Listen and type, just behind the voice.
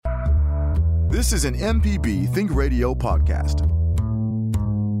This is an MPB Think Radio podcast.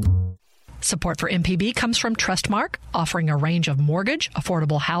 Support for MPB comes from Trustmark, offering a range of mortgage,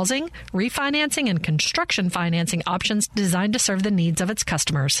 affordable housing, refinancing, and construction financing options designed to serve the needs of its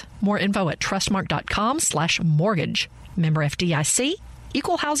customers. More info at trustmark.com/mortgage. Member FDIC,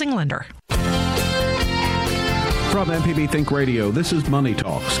 Equal Housing Lender. From MPB Think Radio, this is Money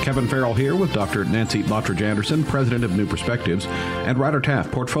Talks. Kevin Farrell here with Dr. Nancy Lottridge-Anderson, president of New Perspectives, and Ryder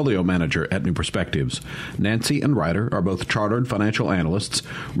Taft, portfolio manager at New Perspectives. Nancy and Ryder are both chartered financial analysts.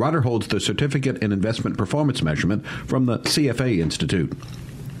 Ryder holds the Certificate in Investment Performance Measurement from the CFA Institute.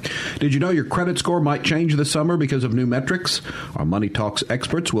 Did you know your credit score might change this summer because of new metrics? Our Money Talks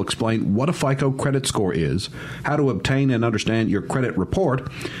experts will explain what a FICO credit score is, how to obtain and understand your credit report,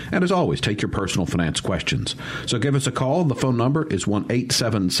 and as always, take your personal finance questions. So give us a call. The phone number is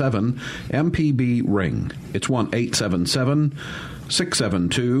 1-877-MPB-RING. It's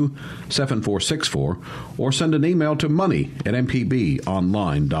 1-877-672-7464, or send an email to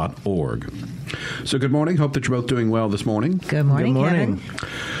money@mpbonline.org. So good morning. Hope that you're both doing well this morning. Good morning, Kevin.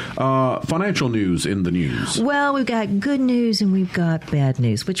 Financial news in the news. Well, we've got good news and we've got bad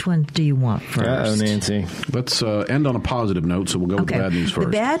news. Which one do you want first? Uh-oh, Nancy. Let's end on a positive note, so we'll go with the bad news first.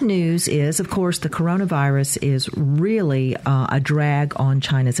 The bad news is, of course, the coronavirus is really a drag on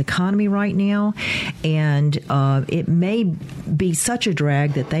China's economy right now, and it may be such a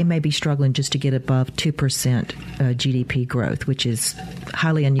drag that they may be struggling just to get above 2% GDP growth, which is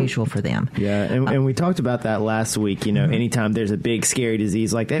highly unusual for them. Yeah, and we talked about that last week. You know, anytime there's a big, scary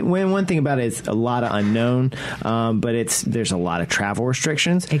disease like that, one thing about it is a lot of unknown, but there's a lot of travel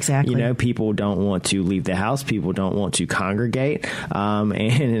restrictions. Exactly. You know, people don't want to leave the house. People don't want to congregate. And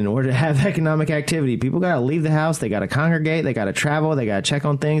in order to have economic activity, people got to leave the house. They got to congregate. They got to travel. They got to check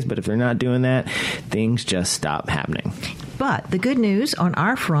on things. But if they're not doing that, things just stop happening. But the good news on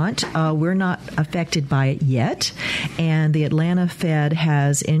our front, we're not affected by it yet. And the Atlanta Fed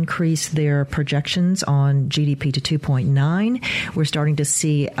has increased their projections on GDP to 2.9. We're starting to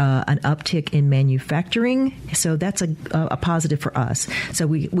see an uptick in manufacturing. So that's a positive for us. So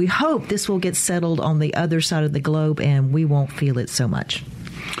we hope this will get settled on the other side of the globe and we won't feel it so much.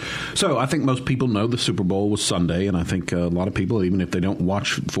 So I think most people know the Super Bowl was Sunday, and I think a lot of people, even if they don't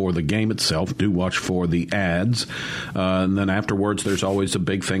watch for the game itself, do watch for the ads. And then afterwards, there's always a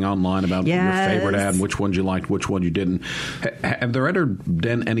big thing online about your favorite ad, which ones you liked, which one you didn't. Have there ever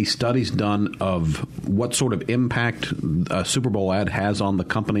been any studies done of what sort of impact a Super Bowl ad has on the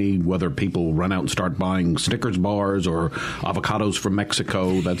company, whether people run out and start buying Snickers bars or avocados from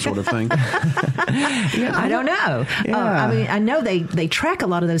Mexico, that sort of thing? I don't know. Yeah. I mean, I know they track a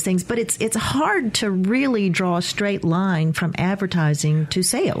lot of those things, but it's hard to really draw a straight line from advertising to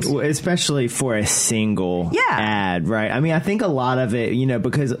sales. Well, especially for a single ad, right? I mean, I think a lot of it, you know,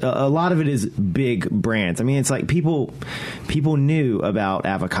 because a lot of it is big brands. I mean, it's like people knew about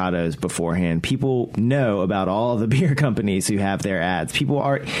avocados beforehand. People know about all the beer companies who have their ads. People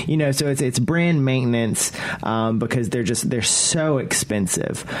are, you know, so it's brand maintenance because they're so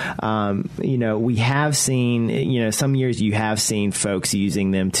expensive. You know, we have seen, you know, some years you have seen folks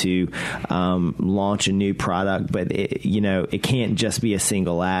using them to launch a new product, but it can't just be a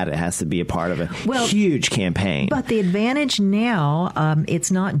single ad. It has to be a part of a huge campaign. But the advantage now,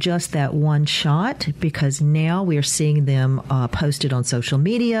 it's not just that one shot, because now we are seeing them posted on social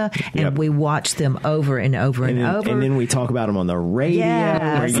media, and we watch them over and over and over. And then we talk about them on the radio,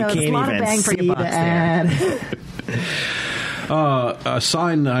 where you can't even see the ad. A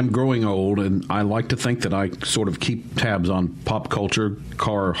sign I'm growing old, and I like to think that I sort of keep tabs on pop culture,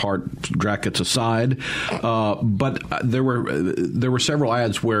 Carhartt jackets aside. But there were several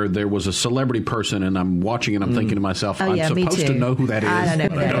ads where there was a celebrity person, and I'm watching and I'm thinking to myself, I'm supposed to know who that is, I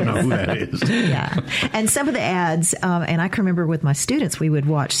don't know who that is. Yeah. And some of the ads, and I can remember with my students, we would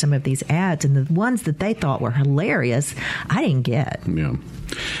watch some of these ads, and the ones that they thought were hilarious, I didn't get. Yeah.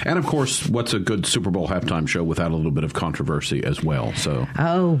 And, of course, what's a good Super Bowl halftime show without a little bit of controversy as well? So.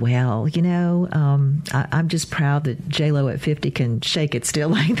 Oh, well, you know, I'm just proud that J-Lo at 50 can shake it still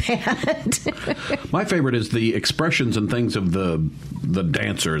like that. My favorite is the expressions and things of the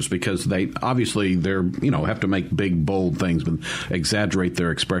dancers, because they're have to make big, bold things and exaggerate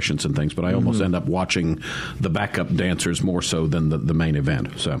their expressions and things. But I almost end up watching the backup dancers more so than the main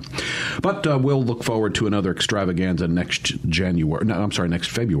event. So, but we'll look forward to another extravaganza next January. No, I'm sorry, next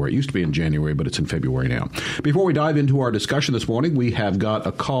February. It used to be in January, but it's in February now. Before we dive into our discussion this morning, we have got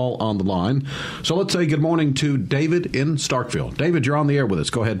a call on the line. So let's say good morning to David in Starkville. David, you're on the air with us.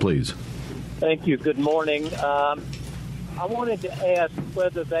 Go ahead, please. Thank you. Good morning. I wanted to ask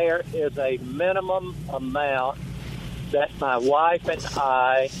whether there is a minimum amount that my wife and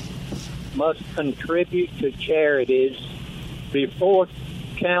I must contribute to charities before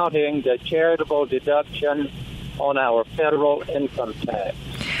counting the charitable deduction on our federal income tax?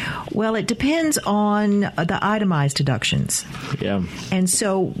 Well, it depends on the itemized deductions. Yeah. And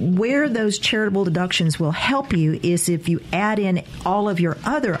so where those charitable deductions will help you is if you add in all of your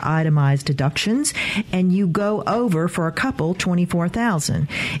other itemized deductions and you go over for a couple $24,000.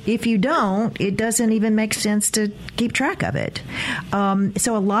 If you don't, it doesn't even make sense to keep track of it.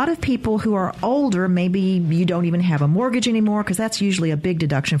 So a lot of people who are older, maybe you don't even have a mortgage anymore, because that's usually a big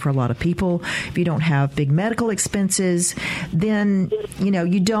deduction for a lot of people. If you don't have big medical expenses, then,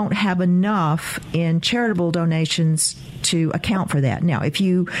 you don't have enough in charitable donations to account for that. Now, if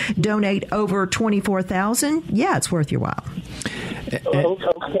you donate over $24,000, yeah, it's worth your while.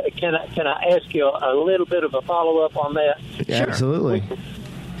 Okay. Can I ask you a little bit of a follow-up on that? Yeah, sure. Absolutely.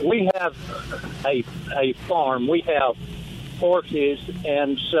 We have a farm. We have horses,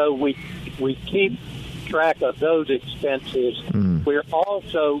 and so we keep track of those expenses. We're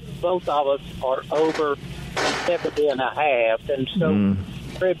also, both of us are over 70 and a half, and so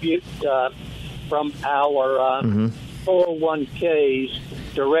contribute from our 401ks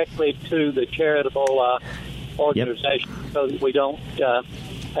directly to the charitable organization, so that we don't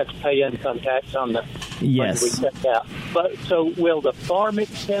have to pay income tax on the money we take out. But so will the farm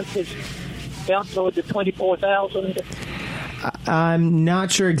expenses count toward the $24,000? I'm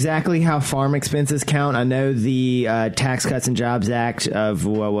not sure exactly how farm expenses count. I know the Tax Cuts and Jobs Act of,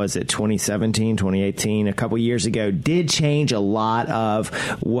 2017, 2018, a couple years ago, did change a lot of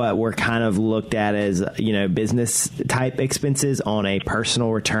what were kind of looked at as, business type expenses on a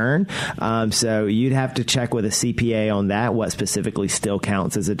personal return. So you'd have to check with a CPA on that, what specifically still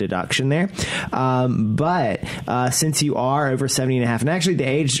counts as a deduction there. But since you are over 70 and a half, and actually the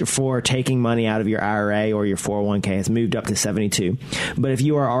age for taking money out of your IRA or your 401k has moved up to 72. But if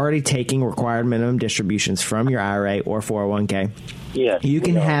you are already taking required minimum distributions from your IRA or 401k, yes, you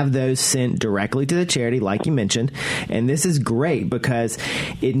can have those sent directly to the charity, like you mentioned. And this is great because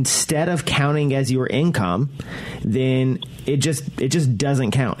instead of counting as your income, then it just doesn't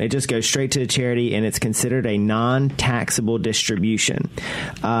count. It just goes straight to the charity, and it's considered a non-taxable distribution.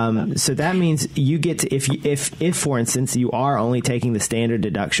 So that means you get to, if for instance you are only taking the standard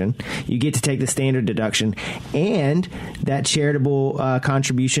deduction, you get to take the standard deduction, and that charitable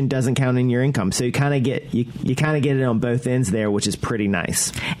contribution doesn't count in your income. So you kind of get it on both ends there, which is pretty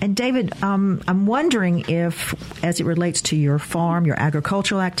nice. And David, I'm wondering if, as it relates to your farm, your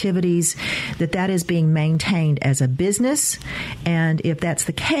agricultural activities, that is being maintained as a business. And if that's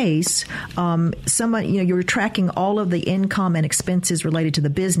the case, you're tracking all of the income and expenses related to the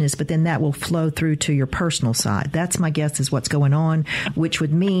business, but then that will flow through to your personal side. That's my guess is what's going on, which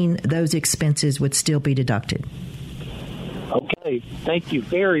would mean those expenses would still be deducted. Okay. Thank you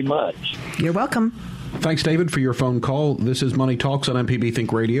very much. You're welcome. Thanks, David, for your phone call. This is Money Talks on MPB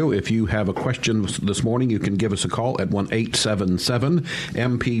Think Radio. If you have a question this morning, you can give us a call at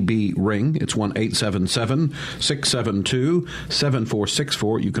 1-877-MPB-RING. It's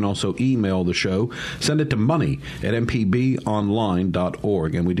 1-877-672-7464. You can also email the show. Send it to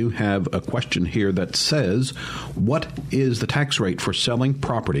money@mpbonline.org. And we do have a question here that says, what is the tax rate for selling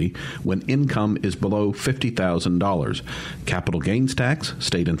property when income is below $50,000? Capital gains tax,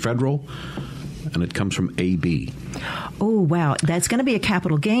 state and federal? And it comes from AB. Oh, wow. That's going to be a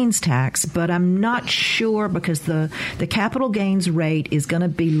capital gains tax, but I'm not sure because the capital gains rate is going to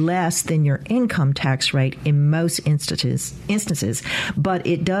be less than your income tax rate in most instances, but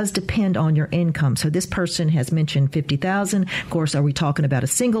it does depend on your income. So this person has mentioned $50,000. Of course, are we talking about a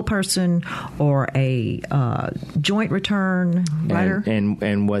single person or a joint return writer?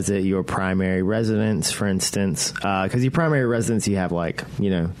 And was it your primary residence, for instance? Because your primary residence, you have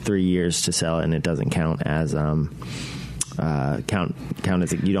 3 years to sell it, and it doesn't count as count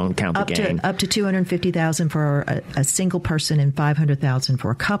as you don't count the gain. Up to $250,000 for a single person and $500,000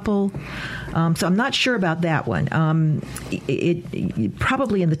 for a couple. So I'm not sure about that one. It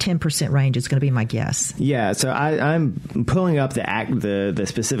probably in the 10% range is going to be my guess. Yeah. So I'm pulling up the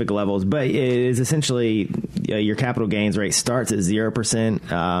specific levels, but it is essentially your capital gains rate starts at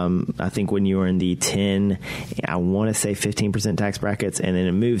 0%. I think when you were in the 10, I want to say 15% tax brackets, and then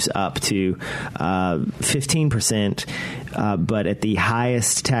it moves up to 15%. But at the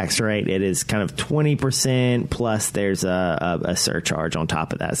highest tax rate, it is kind of 20%, plus there's a surcharge on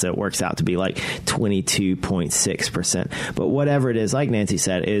top of that. So it works out to be like 22.6%. But whatever it is, like Nancy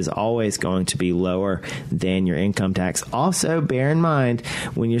said, is always going to be lower than your income tax. Also, bear in mind,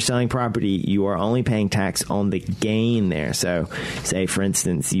 when you're selling property, you are only paying tax on on the gain there. So say, for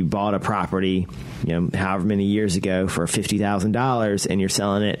instance, you bought a property, however many years ago for $50,000 and you're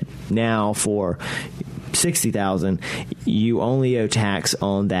selling it now for $60,000, you only owe tax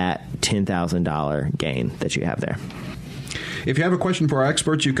on that $10,000 gain that you have there. If you have a question for our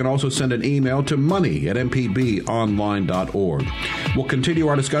experts, you can also send an email to money@mpbonline.org. We'll continue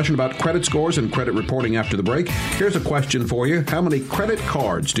our discussion about credit scores and credit reporting after the break. Here's a question for you. How many credit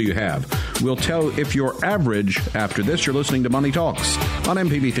cards do you have? We'll tell if you're average after this. You're listening to Money Talks on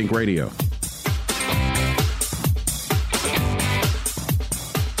MPB Think Radio.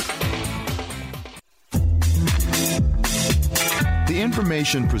 The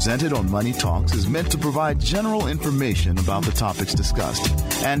information presented on Money Talks is meant to provide general information about the topics discussed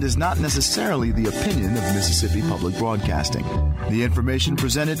and is not necessarily the opinion of Mississippi Public Broadcasting. The information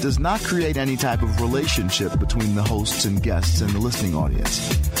presented does not create any type of relationship between the hosts and guests and the listening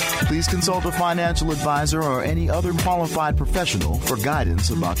audience. Please consult a financial advisor or any other qualified professional for guidance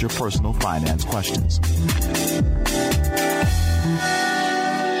about your personal finance questions.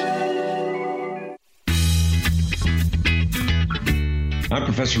 I'm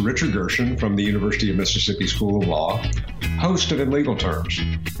Professor Richard Gershon from the University of Mississippi School of Law, host of In Legal Terms.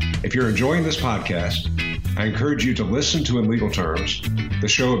 If you're enjoying this podcast, I encourage you to listen to In Legal Terms, the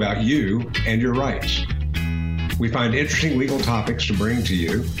show about you and your rights. We find interesting legal topics to bring to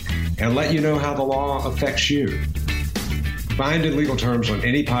you and let you know how the law affects you. Find In Legal Terms on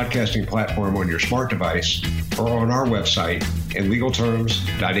any podcasting platform on your smart device or on our website,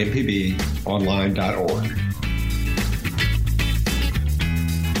 inlegalterms.mpbonline.org.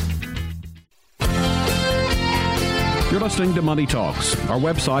 You're listening to Money Talks. Our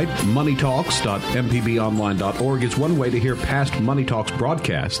website, moneytalks.mpbonline.org, is one way to hear past Money Talks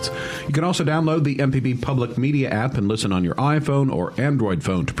broadcasts. You can also download the MPB Public Media app and listen on your iPhone or Android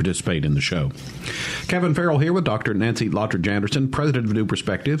phone to participate in the show. Kevin Farrell here with Dr. Nancy Lottridge Anderson, President of New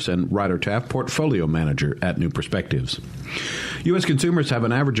Perspectives, and Ryder Taft, Portfolio Manager at New Perspectives. U.S. consumers have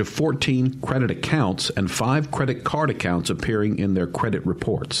an average of 14 credit accounts and 5 credit card accounts appearing in their credit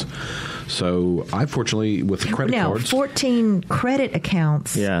reports. So I, fortunately, with the credit cards... 14 credit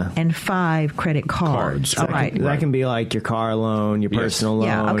accounts and 5 credit cards. All right. That can be like your car loan, your personal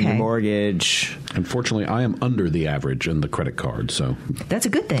loan, your mortgage. Unfortunately, I am under the average in the credit card, so... That's a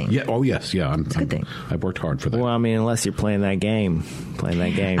good thing. Yeah. Oh, yes. Yeah. It's a good thing. I've worked hard for that. Well, I mean, unless you're playing that game.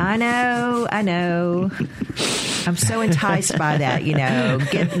 I know. I'm so enticed by that,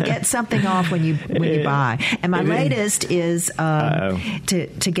 Get something off when you buy. And my latest is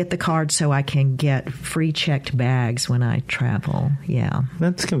to get the card so I can get free checked bags when I travel. Yeah,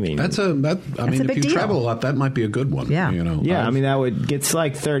 that's convenient. If you travel a lot, that might be a good one. Yeah, I mean, it's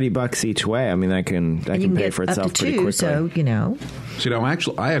like $30 each way. I mean, that can pay for itself pretty quickly. So So,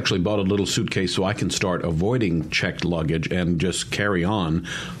 I actually bought a little suitcase so I can start avoiding checked luggage and just carry on,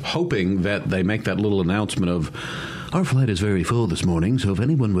 hoping that they make that little announcement of, our flight is very full this morning, so if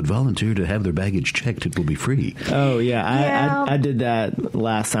anyone would volunteer to have their baggage checked, it will be free. Oh, yeah. I did that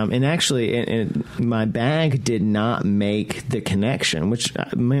last time. And actually, my bag did not make the connection, which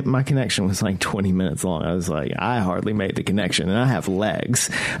my connection was like 20 minutes long. I was like, I hardly made the connection, and I have legs.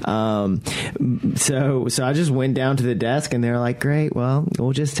 So I just went down to the desk, and they were like, great, well,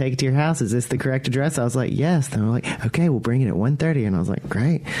 we'll just take it to your house. Is this the correct address? I was like, yes. They were like, okay, we'll bring it at 1:30. And I was like,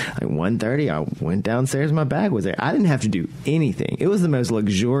 great. Like 1:30, I went downstairs, my bag was there. I didn't have to do anything. It was the most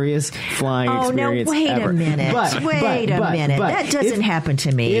luxurious flying experience ever. Wait a minute. Wait a minute. That doesn't happen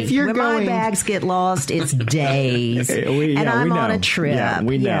to me. When my bags get lost, it's days. And I'm on a trip. Yeah,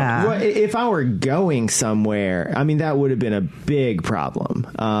 we know. Yeah. Well, if I were going somewhere, I mean, that would have been a big problem.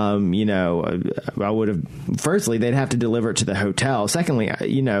 I would have, firstly, they'd have to deliver it to the hotel. Secondly,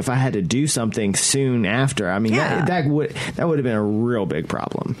 if I had to do something soon after, I mean, that would have been a real big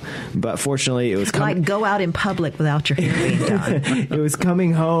problem. But fortunately, it was like go out in public without your hair being done. It was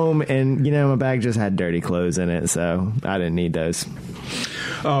coming home, and my bag just had dirty clothes in it, so I didn't need those.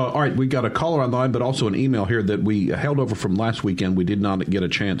 All right, we got a caller online, but also an email here that we held over from last weekend. We did not get a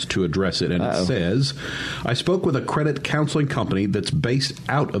chance to address it, and it says, I spoke with a credit counseling company that's based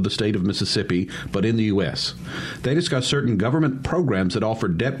out of the state of Mississippi, but in the U.S. They discussed certain government programs that offer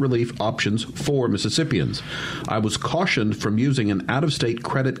debt relief options for Mississippians. I was cautioned from using an out-of-state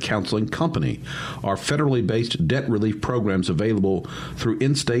credit counseling company. Are federally based debt relief programs available through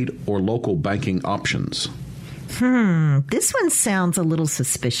in-state or local banking options? This one sounds a little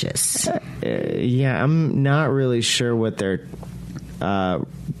suspicious. I'm not really sure what they're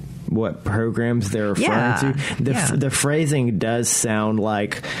what programs they're referring to. The phrasing does sound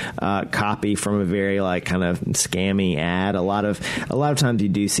like copy from a very like kind of scammy ad. A lot of times you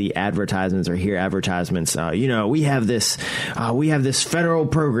do see advertisements or hear advertisements. We have this federal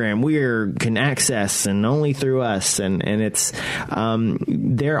program we can access and only through us, and it's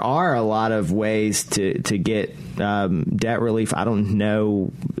there are a lot of ways to get debt relief. I don't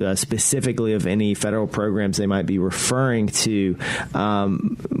know specifically of any federal programs they might be referring to.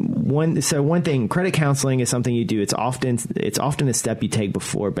 One thing, credit counseling is something you do. It's often a step you take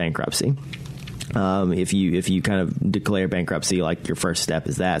before bankruptcy. If you kind of declare bankruptcy, like your first step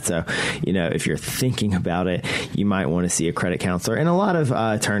is that. So, if you're thinking about it, you might want to see a credit counselor. And a lot of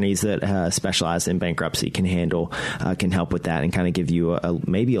attorneys that specialize in bankruptcy can help with that and kind of give you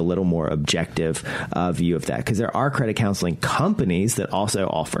maybe a little more objective view of that. Because there are credit counseling companies that also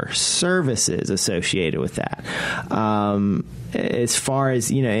offer services associated with that. As far as,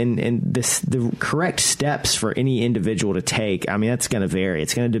 the correct steps for any individual to take, I mean, that's going to vary.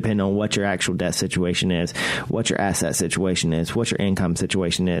 It's going to depend on what your actual debt situation is, what your asset situation is, what your income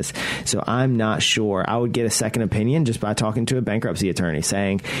situation is. So I'm not sure. I would get a second opinion just by talking to a bankruptcy attorney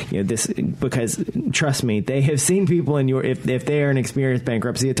saying, this, because trust me, they have seen people in your, if they are an experienced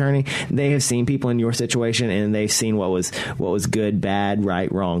bankruptcy attorney, they have seen people in your situation and they've seen what was good, bad,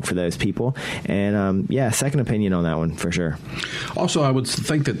 right, wrong for those people. And second opinion on that one for sure. Also, I would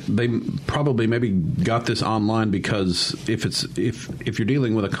think that they probably maybe got this online because if you're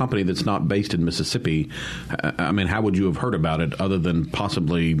dealing with a company that's not based in Mississippi, I mean, how would you have heard about it other than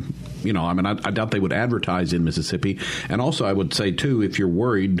possibly, I doubt they would advertise in Mississippi. And also, I would say, too, if you're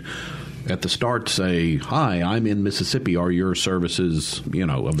worried, at the start say, hi, I'm in Mississippi. Are your services,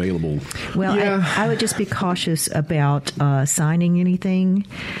 available? Well, yeah. I would just be cautious about signing anything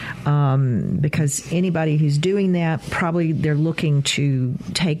because anybody who's doing that, probably they're looking to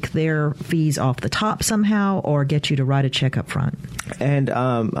take their fees off the top somehow or get you to write a check up front. And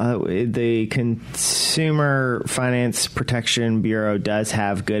the Consumer Finance Protection Bureau does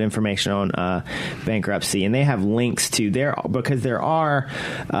have good information on bankruptcy, and they have links to because there are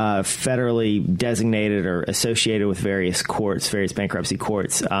federally designated or associated with various bankruptcy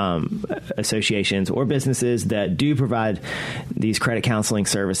courts, associations or businesses that do provide these credit counseling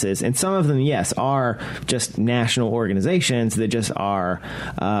services. And some of them, yes, are just national organizations that just are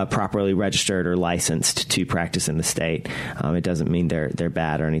properly registered or licensed to practice in the state. It doesn't mean they're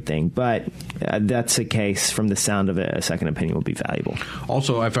bad or anything, but that's a case. From the sound of it, a second opinion will be valuable.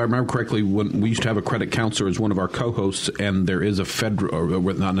 Also, if I remember correctly, when we used to have a credit counselor as one of our co-hosts, and there is a federal,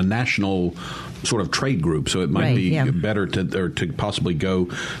 or not a national sort of trade group, so it might be better to possibly go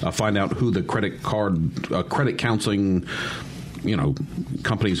find out who the credit counseling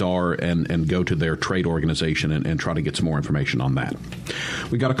companies are and go to their trade organization and try to get some more information on that.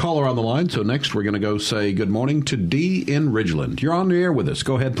 We got a caller on the line, so next we're going to go say good morning to Dee in Ridgeland. You're on the air with us.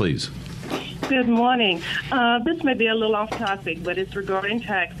 Go ahead, please. Good morning. This may be a little off topic, but it's regarding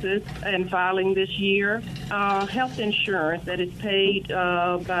taxes and filing this year. Health insurance that is paid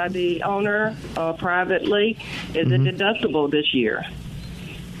by the owner privately, is it deductible this year?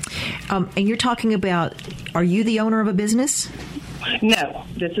 And you're talking about, are you the owner of a business? No,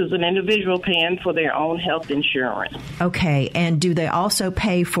 this is an individual paying for their own health insurance. Okay, and do they also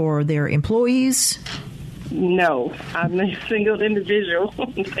pay for their employees? No, I'm a single individual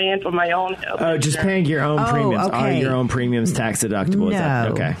paying for my own health insurance. Just paying your own premiums. Okay. Are your own premiums tax deductible? No. Is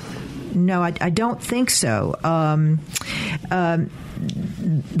that, okay. No, I don't think so.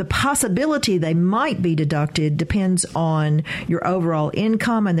 The possibility they might be deducted depends on your overall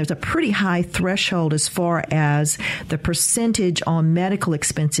income, and there's a pretty high threshold as far as the percentage on medical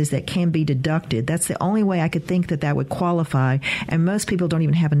expenses that can be deducted. That's the only way I could think that would qualify, and most people don't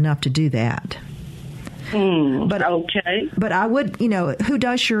even have enough to do that. But okay. But I would, who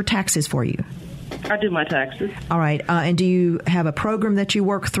does your taxes for you? I do my taxes. All right. And do you have a program that you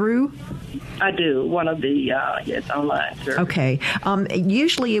work through? I do. One of the, online service. Okay.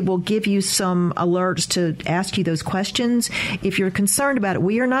 Usually it will give you some alerts to ask you those questions. If you're concerned about it,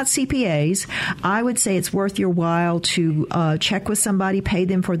 we are not CPAs. I would say it's worth your while to check with somebody, pay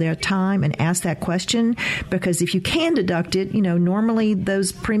them for their time, and ask that question. Because if you can deduct it, normally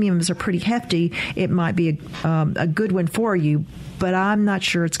those premiums are pretty hefty. It might be a good one for you, but I'm not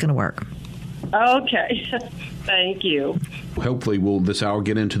sure it's going to work. Okay. Thank you. Hopefully we'll this hour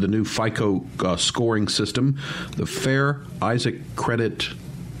get into the new FICO scoring system, the Fair Isaac Credit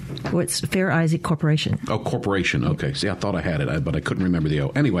What's Fair Isaac Corporation? Oh, corporation. Okay. See, I thought I had it, but I couldn't remember the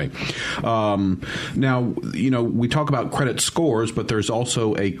O. Anyway, now, we talk about credit scores, but there's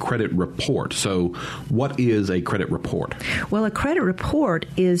also a credit report. So what is a credit report? Well, a credit report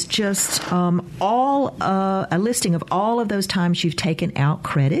is just a listing of all of those times you've taken out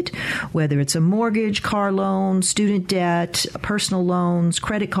credit, whether it's a mortgage, car loan, student debt, personal loans,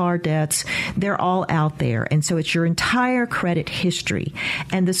 credit card debts. They're all out there. And so it's your entire credit history.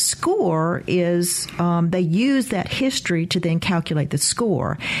 And the score is, they use that history to then calculate the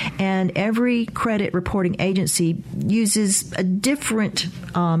score. And every credit reporting agency uses a different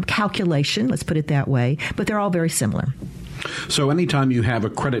calculation, let's put it that way, but they're all very similar. So anytime you have a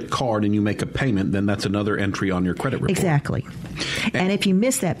credit card and you make a payment, then that's another entry on your credit report. Exactly. And if you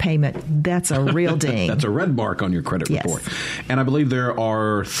miss that payment, that's a real ding. That's a red mark on your credit report. And I believe there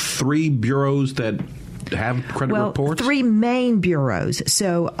are 3 bureaus that have credit reports? 3 main bureaus.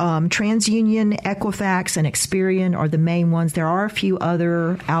 So TransUnion, Equifax, and Experian are the main ones. There are a few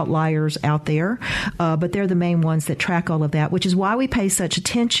other outliers out there, but they're the main ones that track all of that, which is why we pay such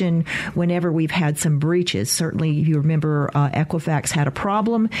attention whenever we've had some breaches. Certainly, if you remember, Equifax had a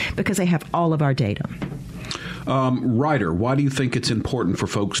problem because they have all of our data. Ryder, why do you think it's important for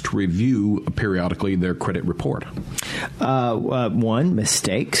folks to review periodically their credit report? One,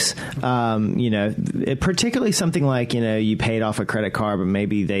 mistakes. Particularly something like, you paid off a credit card, but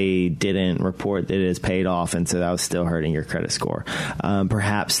maybe they didn't report that it is paid off, and so that was still hurting your credit score.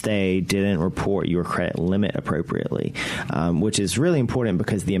 Perhaps they didn't report your credit limit appropriately, which is really important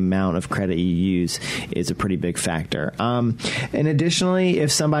because the amount of credit you use is a pretty big factor. And additionally,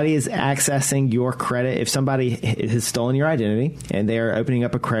 if somebody is accessing your credit, if somebody has stolen your identity and they are opening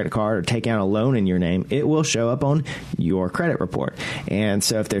up a credit card or taking out a loan in your name, it will show up on your credit report. And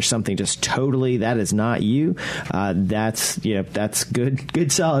so if there's something just totally that is not you, that's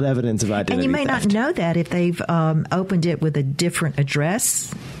good solid evidence of identity. And you may theft. not know that if they've opened it with a different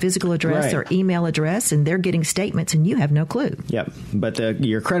address, physical address, or email address, and they're getting statements and you have no clue. Yep. But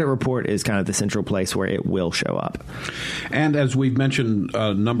your credit report is kind of the central place where it will show up. And as we've mentioned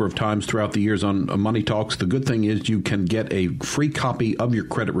a number of times throughout the years on Money Talks, the good thing is you can get a free copy of your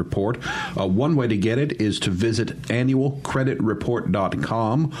credit report. One way to get it is to visit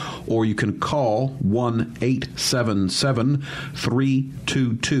annualcreditreport.com, or you can call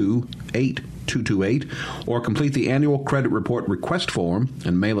 1-877-322-8228, or complete the annual credit report request form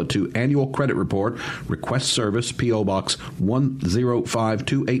and mail it to Annual Credit Report Request Service, P.O. Box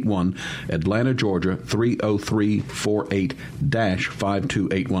 105281, Atlanta, Georgia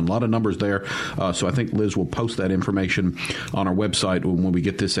 30348-5281. A lot of numbers there, so I think Liz will post that information on our website when we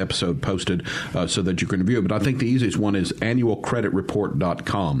get this episode posted so that you can review it. But I think the easiest one is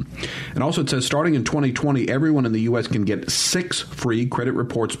annualcreditreport.com. And also it says starting in 2020, everyone in the U.S. can get 6 free credit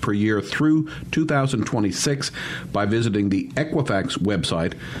reports per year through 2026 by visiting the Equifax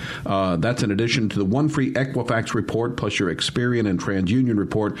website. That's in addition to the 1 free Equifax report plus your Experian and TransUnion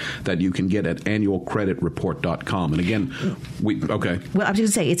report that you can get at annualcreditreport.com. And again, Well, I was going to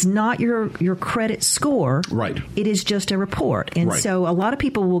say, it's not your credit score. Right. It is just a report. And so a lot of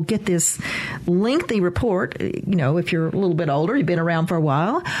people will get this lengthy report, if you're a little bit older, you've been around for a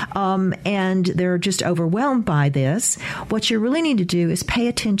while, and they're just overwhelmed by this. What you really need to do is pay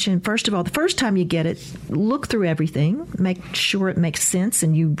attention. First of all, the first time you get it, look through everything, make sure it makes sense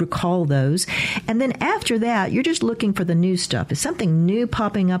and you recall those. And then after that, you're just looking for the new stuff. Is something new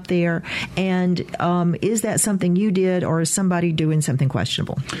popping up there? And is that something you did, or is somebody doing something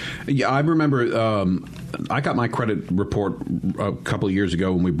questionable? Yeah, I remember I got my credit report a couple of years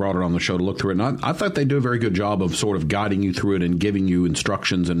ago when we brought it on the show to look through it. And I thought they do a very good job of sort of guiding you through it and giving you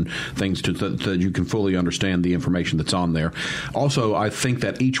instructions and things so that you can fully understand the information that's on there. Also, I think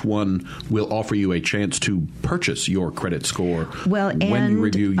that each one will offer you a chance to purchase your credit score when you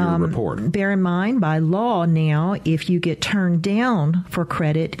review your report. Bear in mind, by law now, if you get turned down for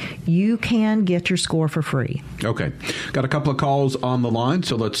credit, you can get your score for free. Okay. Got a couple of calls on the line,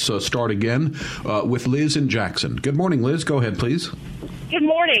 so let's start again with Liz in Jackson. Good morning, Liz. Go ahead, please. Good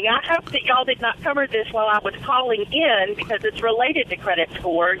morning. I hope that y'all did not cover this while I was calling in because it's related to credit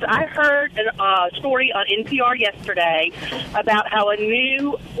scores. I heard a story on NPR yesterday about how a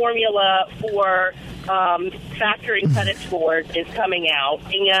new formula for factoring credit scores is coming out,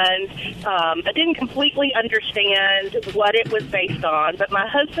 and I didn't completely understand what it was based on, but my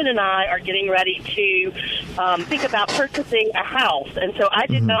husband and I are getting ready to think about purchasing a house, and so I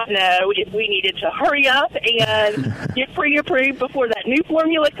did not know if we needed to hurry up and get pre-approved before that new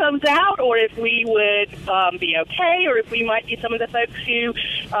formula comes out, or if we would be okay, or if we might be some of the folks who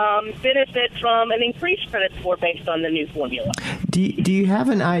benefit from an increased credit score based on the new formula. Do you have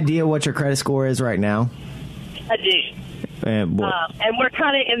an idea what your credit score is right now? I do. And we're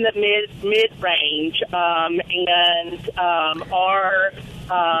kind of in the mid range, and our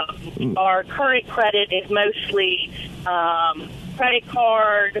current credit is mostly credit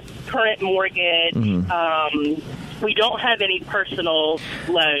card, current mortgage. We don't have any personal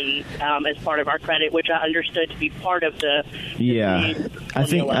loans as part of our credit, which I understood to be part of the I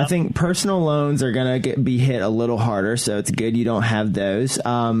think personal loans are going to be hit a little harder, so it's good you don't have those.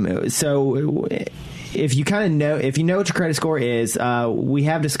 So if you know what your credit score is, we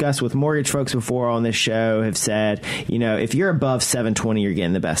have discussed with mortgage folks before on this show, have said, if you're above 720, you're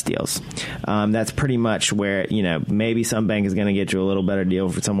getting the best deals. That's pretty much where, maybe some bank is going to get you a little better deal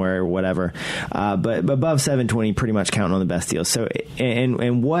for somewhere or whatever. But above 720, pretty much counting on the best deals. So,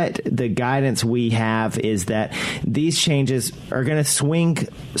 and what the guidance we have is that these changes are going to swing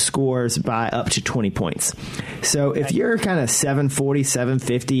scores by up to 20 points. So if you're kind of 740,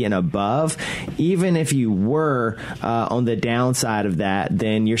 750 and above, even if you were on the downside of that,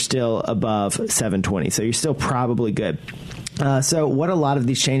 then you're still above 720. So you're still probably good. So what a lot of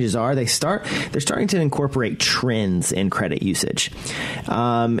these changes are, they're starting to incorporate trends in credit usage.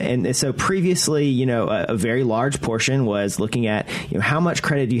 And so previously, a very large portion was looking at, how much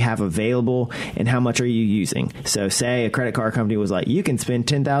credit do you have available and how much are you using? So say a credit card company was like, you can spend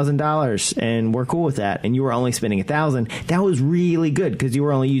 $10,000 and we're cool with that. And you were only spending $1,000. That was really good because you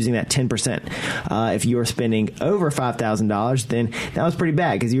were only using that 10%. If you were spending over $5,000, then that was pretty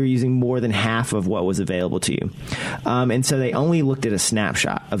bad because you were using more than half of what was available to you. And so they only looked at a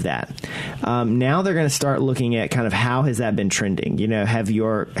snapshot of that. Now they're going to start looking at kind of how has that been trending. Has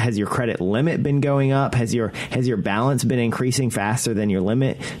your credit limit been going up? Has your balance been increasing faster than your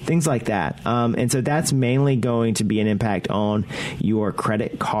limit? Things like that. And so that's mainly going to be an impact on your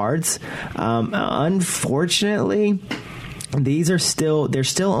credit cards. Unfortunately, they're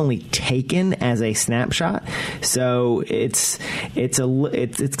still only taken as a snapshot. So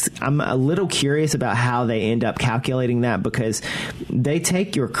I'm a little curious about how they end up calculating that, because they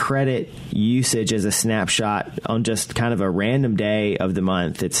take your credit usage as a snapshot on just kind of a random day of the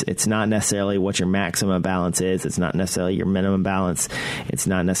month. It's not necessarily what your maximum balance is. It's not necessarily your minimum balance. It's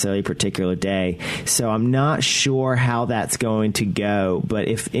not necessarily a particular day. So I'm not sure how that's going to go. But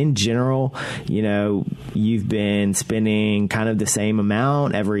if in general, you've been spending kind of the same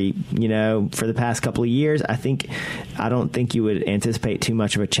amount every, for the past couple of years, I don't think you would anticipate too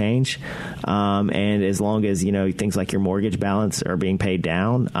much of a change. And as long as, things like your mortgage balance are being paid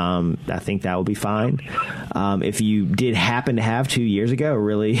down, I think that will be fine. If you did happen to have 2 years ago a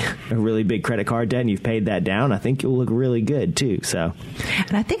really big credit card debt and you've paid that down, I think you'll look really good too. So,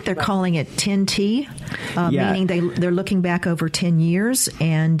 and I think they're calling it 10T, meaning they're looking back over 10 years.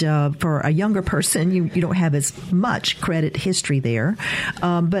 And for a younger person, you don't have as much credit history there.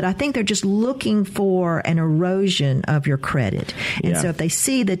 But I think they're just looking for an erosion of your credit. And so if they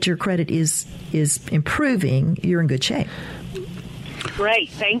see that your credit is improving, you're in good shape. Great,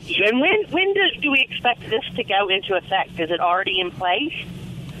 thank you. And when do we expect this to go into effect? Is it already in place?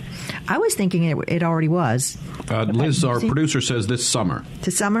 I was thinking it already was. Liz, our producer, says this summer.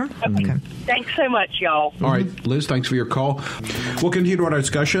 To summer? Okay. Thanks so much, y'all. All right, Liz, thanks for your call. We'll continue our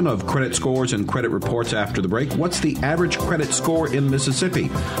discussion of credit scores and credit reports after the break. What's the average credit score in Mississippi?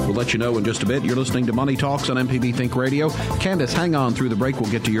 We'll let you know in just a bit. You're listening to Money Talks on MPB Think Radio. Candace, hang on through the break.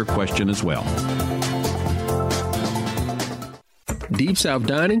 We'll get to your question as well. Deep South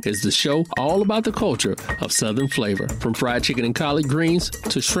Dining is the show all about the culture of Southern flavor, from fried chicken and collard greens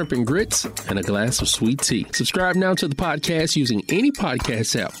to shrimp and grits and a glass of sweet tea. Subscribe now to the podcast using any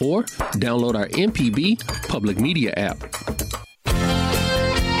podcast app or download our MPB public media app.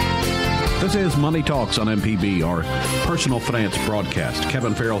 This is Money Talks on MPB, our personal finance broadcast.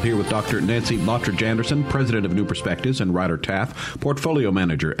 Kevin Farrell here with Dr. Nancy Lottridge-Anderson, president of New Perspectives, and Ryder Taff, portfolio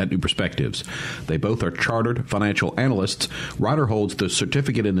manager at New Perspectives. They both are chartered financial analysts. Ryder holds the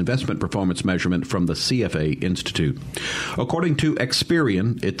Certificate in Investment Performance Measurement from the CFA Institute. According to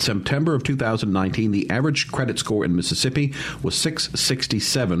Experian, in September of 2019, the average credit score in Mississippi was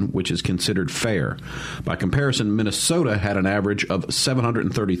 667, which is considered fair. By comparison, Minnesota had an average of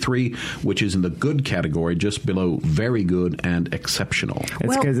 733, which is in the good category, just below very good and exceptional.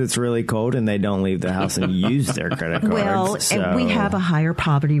 It's because it's really cold and they don't leave the house and use their credit cards. Well, and we have a higher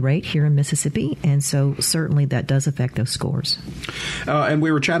poverty rate here in Mississippi, and so certainly that does affect those scores. And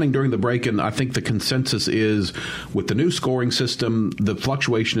we were chatting during the break, and I think the consensus is with the new scoring system, the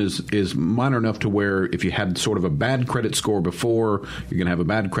fluctuation is minor enough to where if you had sort of a bad credit score before, you're going to have a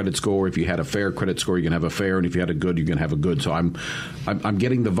bad credit score. If you had a fair credit score, you're going to have a fair, and if you had a good, you're going to have a good. So I'm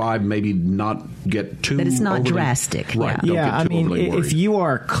getting the vibe, maybe not get too. That it's not overly, drastic. Right. Yeah, I mean, if you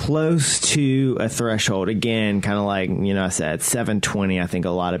are close to a threshold, again, kind of like, I said, 720, I think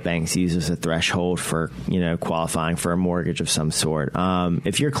a lot of banks use as a threshold for, qualifying for a mortgage of some sort.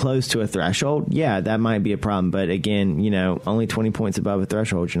 If you're close to a threshold, yeah, that might be a problem. But again, only 20 points above a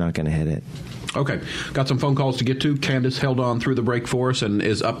threshold, you're not going to hit it. Okay. Got some phone calls to get to. Candace held on through the break for us and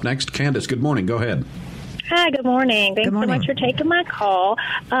is up next. Candace, good morning. Go ahead. Hi, good morning. Thanks Good morning. so much for taking my call.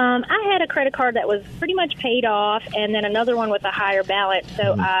 I had a credit card that was pretty much paid off and then another one with a higher balance.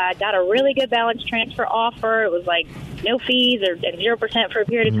 So I got a really good balance transfer offer. It was like no fees or 0% for a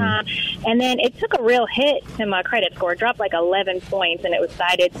period of time. And then it took a real hit to my credit score. It dropped like 11 points, and it was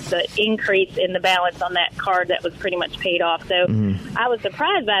cited the increase in the balance on that card that was pretty much paid off. So I was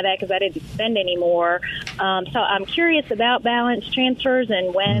surprised by that because I didn't spend any more. So I'm curious about balance transfers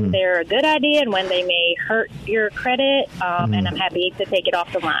and when they're a good idea and when they may hurt your credit, and I'm happy to take it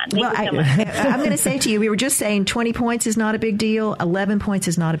off the line. Thank you so much. I'm going to say to you, we were just saying 20 points is not a big deal, 11 points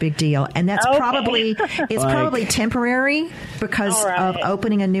is not a big deal, and that's probably temporary because of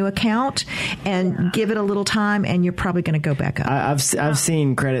opening a new account, and give it a little time and you're probably going to go back up. I've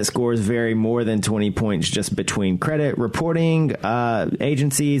seen credit scores vary more than 20 points just between credit reporting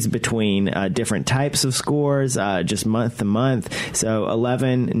agencies, between different types of scores, just month to month. So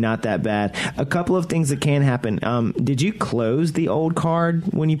 11, not that bad. A couple of things that can happen. Did you close the old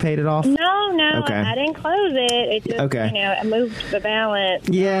card when you paid it off? No, okay. I didn't close it. It just, I moved the balance.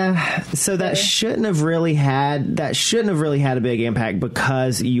 Yeah, so that shouldn't have really had a big impact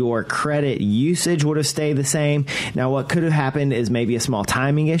because your credit usage would have stayed the same. Now, what could have happened is maybe a small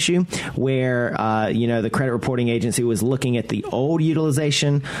timing issue where, the credit reporting agency was looking at the old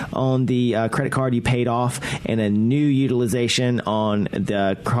utilization on the credit card you paid off and a new utilization on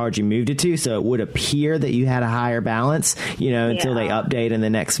the card you moved it to. So it would appear that you had a higher balance, until they update in the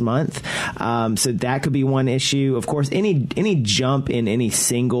next month. So that could be one issue. Of course, any jump in any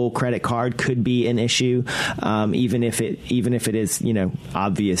single credit card could be an issue, even if it is,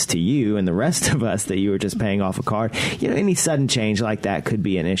 obvious to you and the rest of us that you were just paying off a card. Any sudden change like that could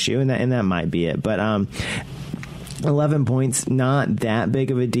be an issue, and that might be it. But 11 points, not that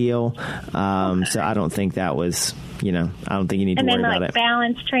big of a deal. So I don't think that was, I don't think you need to worry about it. And then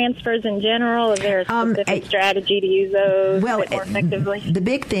balance transfers in general, is there a specific strategy to use those more effectively? The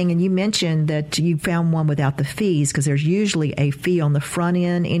big thing, and you mentioned that you found one without the fees, because there's usually a fee on the front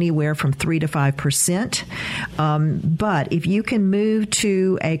end, anywhere from 3 to 5%. But if you can move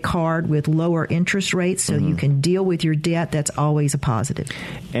to a card with lower interest rates so you can deal with your debt, that's always a positive.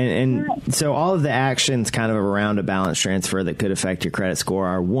 And so all of the actions kind of around a balance transfer that could affect your credit score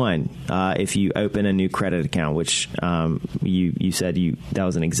are, one, if you open a new credit account, which you said that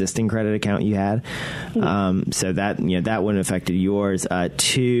was an existing credit account you had, so that that wouldn't have affected yours.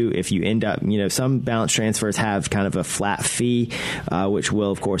 Two, if you end up, some balance transfers have kind of a flat fee, which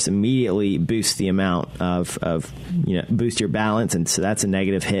will of course immediately boost the amount of boost your balance, and so that's a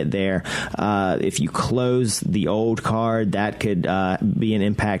negative hit there. If you close the old card, that could be an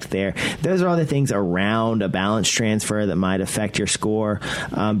impact there. Those are all the things around a balance transfer that might affect your score.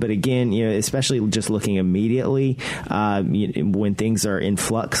 But again, especially just looking immediately, when things are in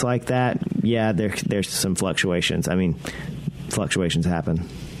flux like that, there's some fluctuations. I mean, fluctuations happen.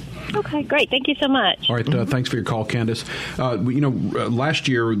 Okay, great. Thank you so much. All right. Thanks for your call, Candace. Last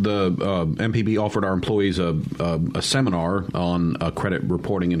year, the MPB offered our employees a seminar on credit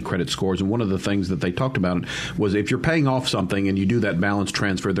reporting and credit scores. And one of the things that they talked about was if you're paying off something and you do that balance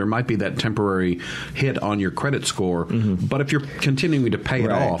transfer, there might be that temporary hit on your credit score. But if you're continuing to pay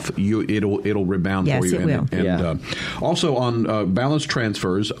it off, it'll rebound for you. Yes, it will. And also on balance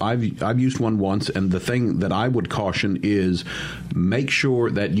transfers, I've used one once, and the thing that I would caution is make sure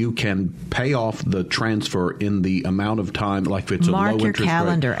that you can pay off the transfer in the amount of time, like if it's a low interest rate. Mark your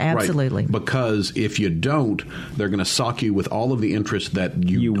calendar, absolutely. Right. Because if you don't, they're going to sock you with all of the interest that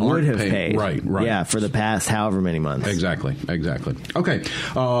you would have paid. Right. Yeah, for the past however many months. Exactly. Okay,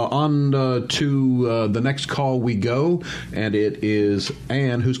 on to the next call we go, and it is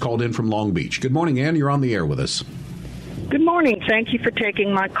Ann, who's called in from Long Beach. Good morning, Ann. You're on the air with us. Good morning. Thank you for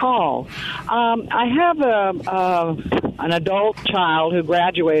taking my call. I have an adult child who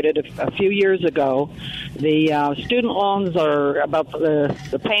graduated a few years ago. The student loans are about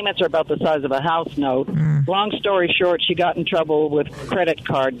the payments are about the size of a house note. Long story short, she got in trouble with credit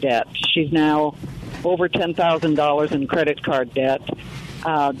card debt. She's now over $10,000 in credit card debt.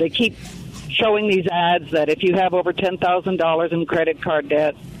 They keep showing these ads that if you have over $10,000 in credit card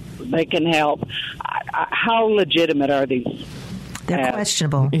debt, they can help. How legitimate are these? They're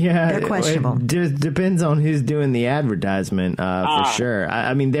questionable. Yeah, they're questionable. It just depends on who's doing the advertisement, for sure.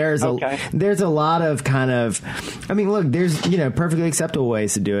 I mean, there's a lot of kind of. I mean, look, there's perfectly acceptable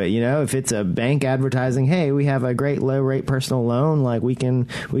ways to do it. If it's a bank advertising, hey, we have a great low rate personal loan, like we can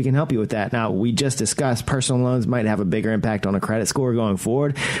help you with that. Now, we just discussed personal loans might have a bigger impact on a credit score going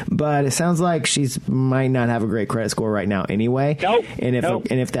forward, but it sounds like she's might not have a great credit score right now anyway. Nope. And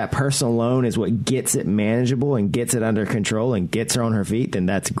if that personal loan is what gets it manageable and gets it under control and gets her on her feet, then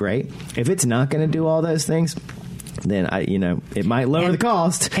that's great. If it's not going to do all those things, then it might lower the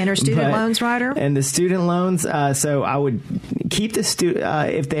cost. And her student loans, Ryder? And the student loans, so I would keep the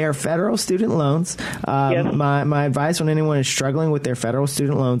if they are federal student loans. Yes. My advice when anyone is struggling with their federal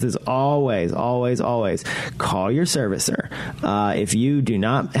student loans is always, always, always call your servicer. If you do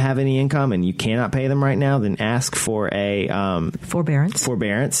not have any income and you cannot pay them right now, then ask for a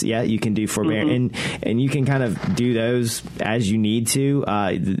forbearance. Yeah, you can do forbearance, and you can kind of do those as you need to.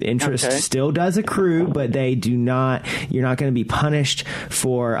 The interest still does accrue, but they do not. You're not going to be punished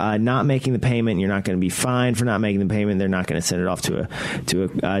for not making the payment. You're not going to be fined for not making the payment. They're not going to send it off to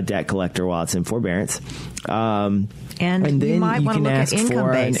a debt collector while it's in forbearance. And then you can ask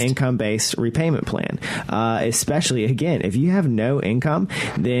for an income-based repayment plan. Especially, again, if you have no income,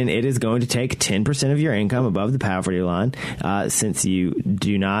 then it is going to take 10% of your income above the poverty line. Since you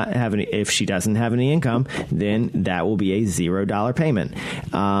do not have any, if she doesn't have any income, then that will be a $0 payment.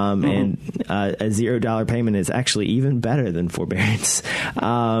 And a $0 payment is actually even better than forbearance.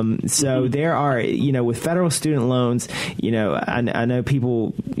 So there are, with federal student loans, I know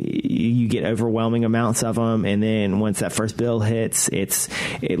people, you get overwhelming amounts of them, and then once that first bill hits,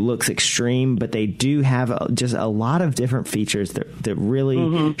 it looks extreme, but they do have just a lot of different features that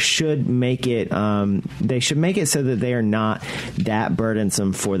really should make it. They should make it so that they are not that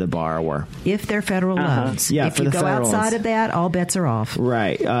burdensome for the borrower. If they're federal loans, yeah. If you go outside of that, all bets are off.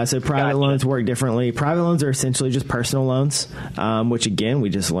 Right. So private loans work differently. Private loans are essentially just personal loans, which again we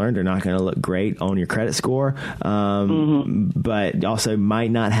just learned are not going to look great on your credit score, but also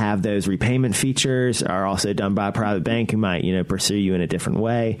might not have those repayment features. Are also done by a private bank who might pursue you in a different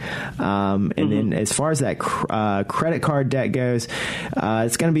way. And then as far as that credit card debt goes,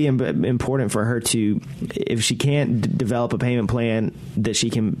 it's going to be important for her to, if she can't develop a payment plan, that she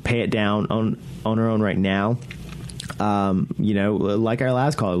can pay it down on her own right now. Like our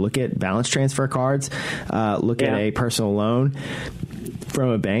last call, look at balance transfer cards, look at a personal loan from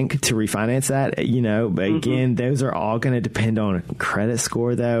a bank to refinance that, but again, those are all going to depend on a credit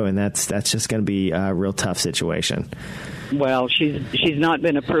score though. And that's just going to be a real tough situation. Well, she's not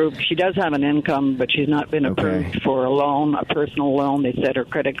been approved. She does have an income, but she's not been approved for a personal loan. They said her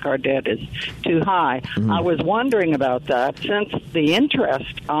credit card debt is too high. I was wondering about that. Since the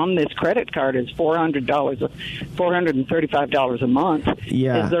interest on this credit card is $435 a month,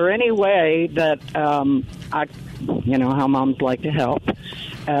 is there any way that how moms like to help?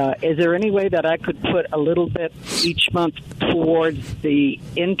 Is there any way that I could put a little bit each month towards the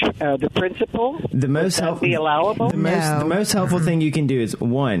principal? Would that be allowable? The most helpful thing you can do is,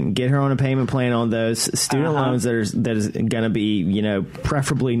 one, get her on a payment plan on those student loans that is going to be,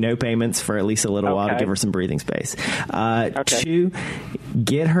 preferably no payments for at least a little while to give her some breathing space. Two,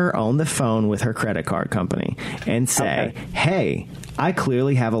 get her on the phone with her credit card company and say, hey, I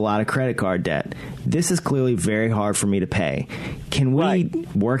clearly have a lot of credit card debt. This is clearly very hard for me to pay. Can we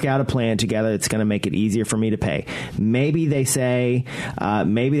work out a plan together that's going to make it easier for me to pay? Maybe they say,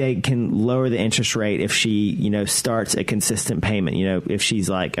 maybe they can lower the interest rate if she, starts a consistent payment. If she's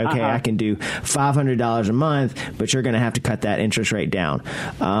like, okay, I can do $500 a month, but you're going to have to cut that interest rate down.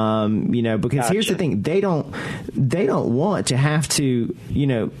 Because here's the thing, they don't want to have to,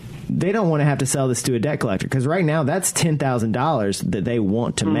 they don't want to have to sell this to a debt collector, because right now that's $10,000 that they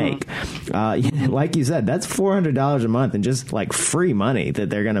want to make. Like you said, that's $400 a month and just like free money that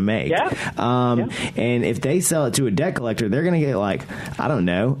they're going to make. And if they sell it to a debt collector, they're going to get like, I don't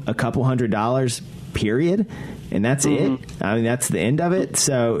know, a couple $100 period. And that's it. I mean, that's the end of it.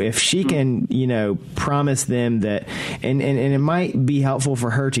 So if she can, promise them that, and it might be helpful for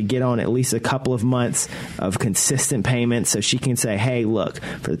her to get on at least a couple of months of consistent payments so she can say, hey, look,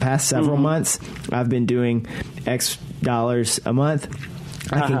 for the past several months, I've been doing X dollars a month.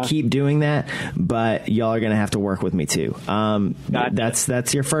 I can keep doing that, but y'all are going to have to work with me too.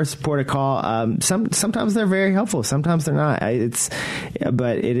 That's your first port of call. Sometimes they're very helpful. Sometimes they're not.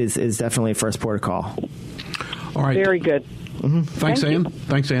 But it is definitely a first port of call. All right. Very good. Thanks, Ann.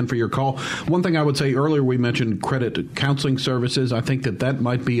 Thanks, Ann, for your call. One thing I would say earlier, we mentioned credit counseling services. I think that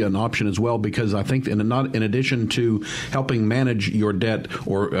might be an option as well, because I think in addition to helping manage your debt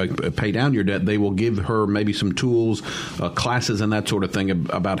or pay down your debt, they will give her maybe some tools, classes and that sort of thing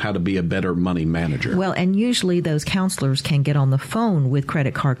about how to be a better money manager. Well, and usually those counselors can get on the phone with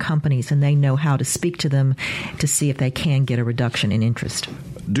credit card companies, and they know how to speak to them to see if they can get a reduction in interest.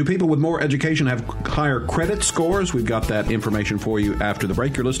 Do people with more education have higher credit scores? We've got that information for you after the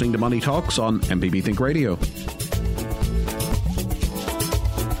break. You're listening to Money Talks on MPB Think Radio.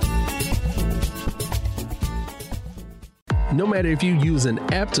 No matter if you use an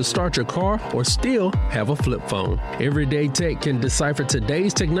app to start your car or still have a flip phone, Everyday Tech can decipher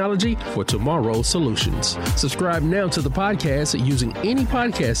today's technology for tomorrow's solutions. Subscribe now to the podcast using any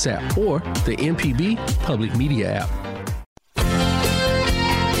podcast app or the MPB Public Media app.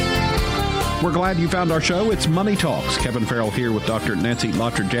 We're glad you found our show. It's Money Talks. Kevin Farrell here with Dr. Nancy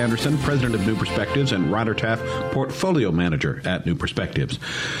Lottridge Anderson, president of New Perspectives, and Ryder Taft, portfolio manager at New Perspectives.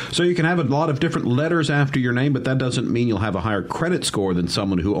 So you can have a lot of different letters after your name, but that doesn't mean you'll have a higher credit score than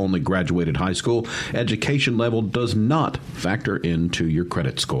someone who only graduated high school. Education level does not factor into your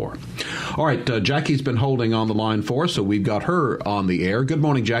credit score. All right, Jackie's been holding on the line for us, so we've got her on the air. Good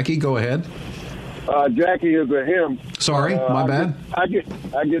morning, Jackie. Go ahead. Jackie is a him. Sorry, my bad. I get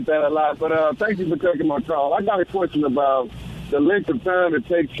that a lot, but thank you for taking my call. I got a question about the length of time it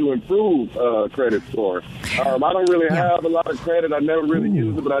takes to improve credit score. I don't really have a lot of credit. I never really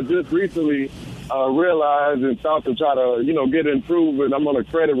use it, but I just recently realized and thought to try to, get it improved. And I'm on a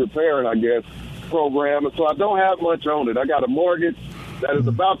credit repairing, program. And so I don't have much on it. I got a mortgage that is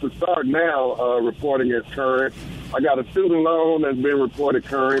about to start now reporting as current. I got a student loan that's been reported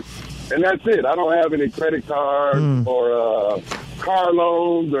current. And that's it. I don't have any credit cards or car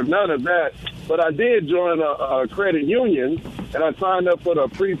loans or none of that. But I did join a credit union, and I signed up for the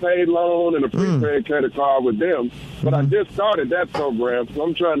prepaid loan and a prepaid credit card with them. But I just started that program, so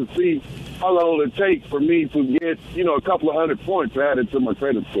I'm trying to see how long it takes for me to get, a couple of 100 points added to my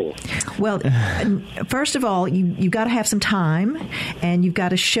credit score. Well, first of all, you've got to have some time, and you've got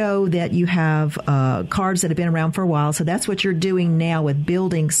to show that you have cards that have been around for a while. So that's what you're doing now with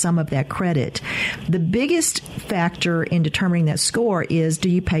building some of that credit. The biggest factor in determining that score is, do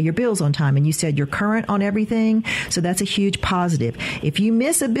you pay your bills on time? And you said you're current on everything, so that's a huge positive. If you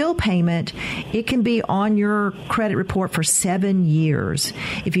miss a bill payment, it can be on your credit report for 7 years.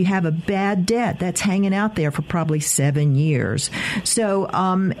 If you have a bad debt, that's hanging out there for probably 7 years. So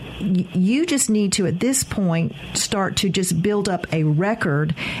you just need to, at this point, start to just build up a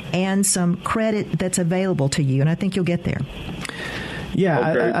record and some credit that's available to you, and I think you'll get there.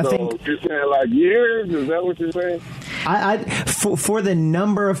 Yeah, okay, I so think you're saying like years? Is that what you're saying? For the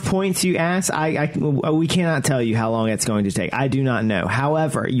number of points you asked, we cannot tell you how long it's going to take. I do not know.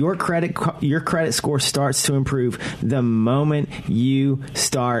 However, your credit score starts to improve the moment you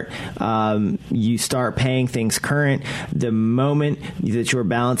start paying things current. The moment that your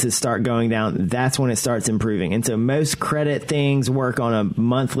balances start going down, that's when it starts improving. And so most credit things work on a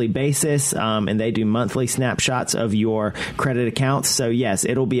monthly basis, and they do monthly snapshots of your credit accounts. So yes,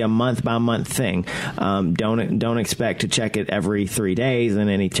 it'll be a month by month thing. Don't expect to check it every 3 days and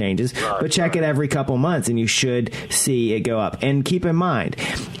any changes, but check it every couple months and you should see it go up. And keep in mind,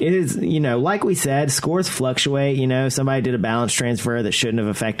 it is, like we said, scores fluctuate. Somebody did a balance transfer that shouldn't have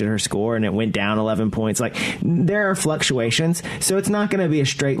affected her score and it went down 11 points. Like, there are fluctuations. So it's not going to be a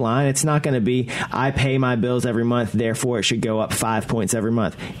straight line. It's not going to be, I pay my bills every month, therefore it should go up 5 points every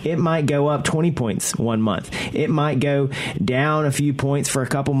month. It might go up 20 points one month. It might go down a few points for a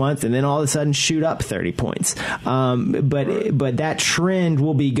couple months and then all of a sudden shoot up 30 points. But that trend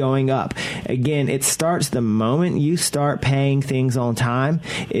will be going up. Again, it starts the moment you start paying things on time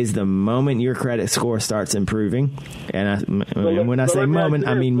is the moment your credit score starts improving. And when I say moment,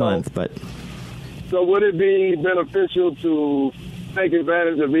 I mean month. But so would it be beneficial to take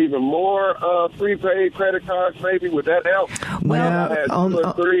advantage of even more prepaid credit cards, maybe? Would that help? Well, I had 2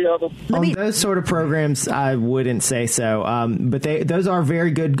 or 3 of them. On those sort of programs, I wouldn't say so. But those are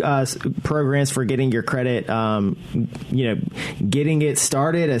very good programs for getting your credit, getting it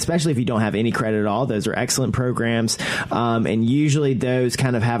started, especially if you don't have any credit at all. Those are excellent programs. And usually those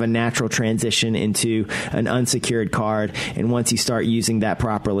kind of have a natural transition into an unsecured card. And once you start using that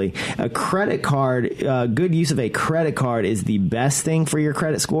properly, a credit card, good use of a credit card is the best thing for your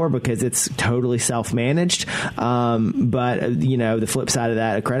credit score because it's totally self-managed. But, the flip side of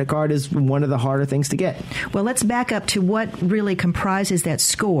that, a credit card is one of the harder things to get. Well, let's back up to what really comprises that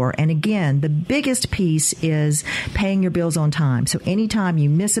score. And again, the biggest piece is paying your bills on time. So anytime you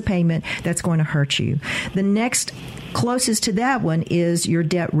miss a payment, that's going to hurt you. The next closest to that one is your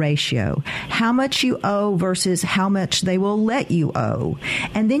debt ratio. How much you owe versus how much they will let you owe.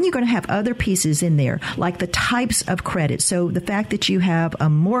 And then you're going to have other pieces in there, like the types of credit. So the fact that you have a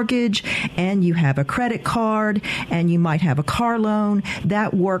mortgage and you have a credit card and you might have a car loan,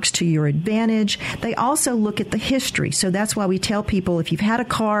 that works to your advantage. They also look at the history. So that's why we tell people if you've had a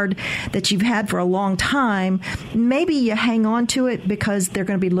card that you've had for a long time, maybe you hang on to it because they're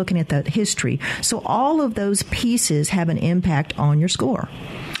going to be looking at the history. So all of those pieces have an impact on your score.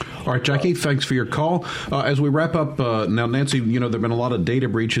 All right, Jackie, thanks for your call. As we wrap up, now, Nancy, there have been a lot of data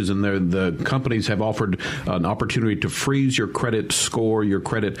breaches, and the companies have offered an opportunity to freeze your credit score, your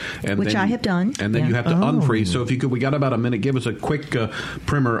credit. Which I have done. And then you have to unfreeze. So if you could, we got about a minute, give us a quick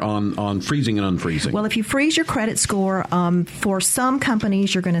primer on freezing and unfreezing. Well, if you freeze your credit score, for some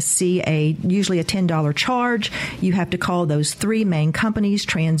companies, you're going to see usually a $10 charge. You have to call those 3 main companies,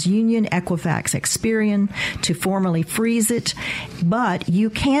 TransUnion, Equifax, Experian, to formally freeze it. But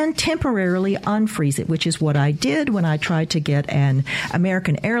you can temporarily unfreeze it, which is what I did when I tried to get an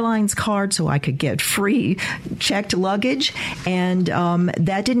American Airlines card so I could get free checked luggage. And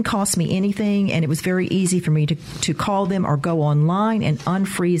that didn't cost me anything, and it was very easy for me to call them or go online and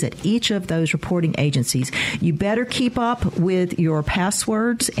unfreeze at each of those reporting agencies. You better keep up with your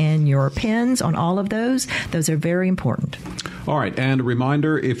passwords and your PINs on all of those. Those are very important. All right, and a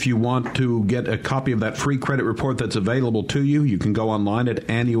reminder, if you want to get a copy of that free credit report that's available to you, you can go online at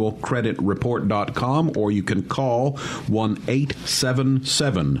annualcreditreport.com, or you can call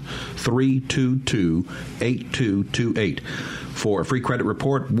 1-877-322-8228. For a free credit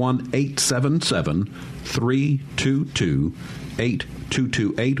report,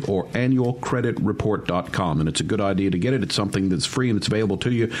 1-877-322-8228 or annualcreditreport.com. And it's a good idea to get it. It's something that's free and it's available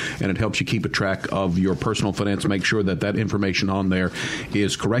to you, and it helps you keep a track of your personal finance. Make sure that information on there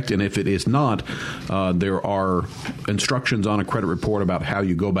is correct. And if it is not, there are instructions on a credit report about how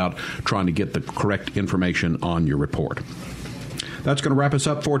you go about trying to get the correct information on your report. That's going to wrap us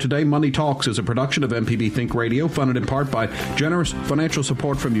up for today. Money Talks is a production of MPB Think Radio, funded in part by generous financial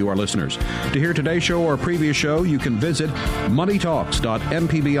support from you, our listeners. To hear today's show or a previous show, you can visit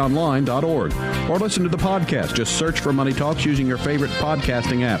moneytalks.mpbonline.org or listen to the podcast. Just search for Money Talks using your favorite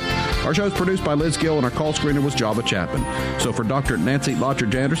podcasting app. Our show is produced by Liz Gill, and our call screener was Java Chapman. So for Dr. Nancy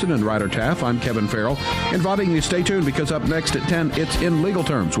Lottridge-Anderson and Ryder Taff, I'm Kevin Farrell, inviting you to stay tuned because up next at 10, it's In Legal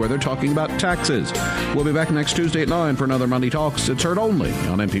Terms, where they're talking about taxes. We'll be back next Tuesday at 9 for another Money Talks. It's heard only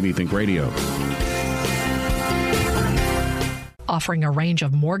on MPB Think Radio. Offering a range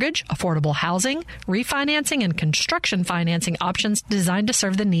of mortgage, affordable housing, refinancing, and construction financing options designed to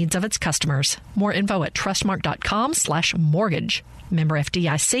serve the needs of its customers. More info at trustmark.com/mortgage. Member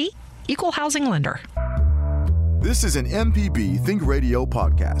FDIC, Equal Housing Lender. This is an MPB Think Radio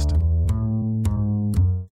podcast.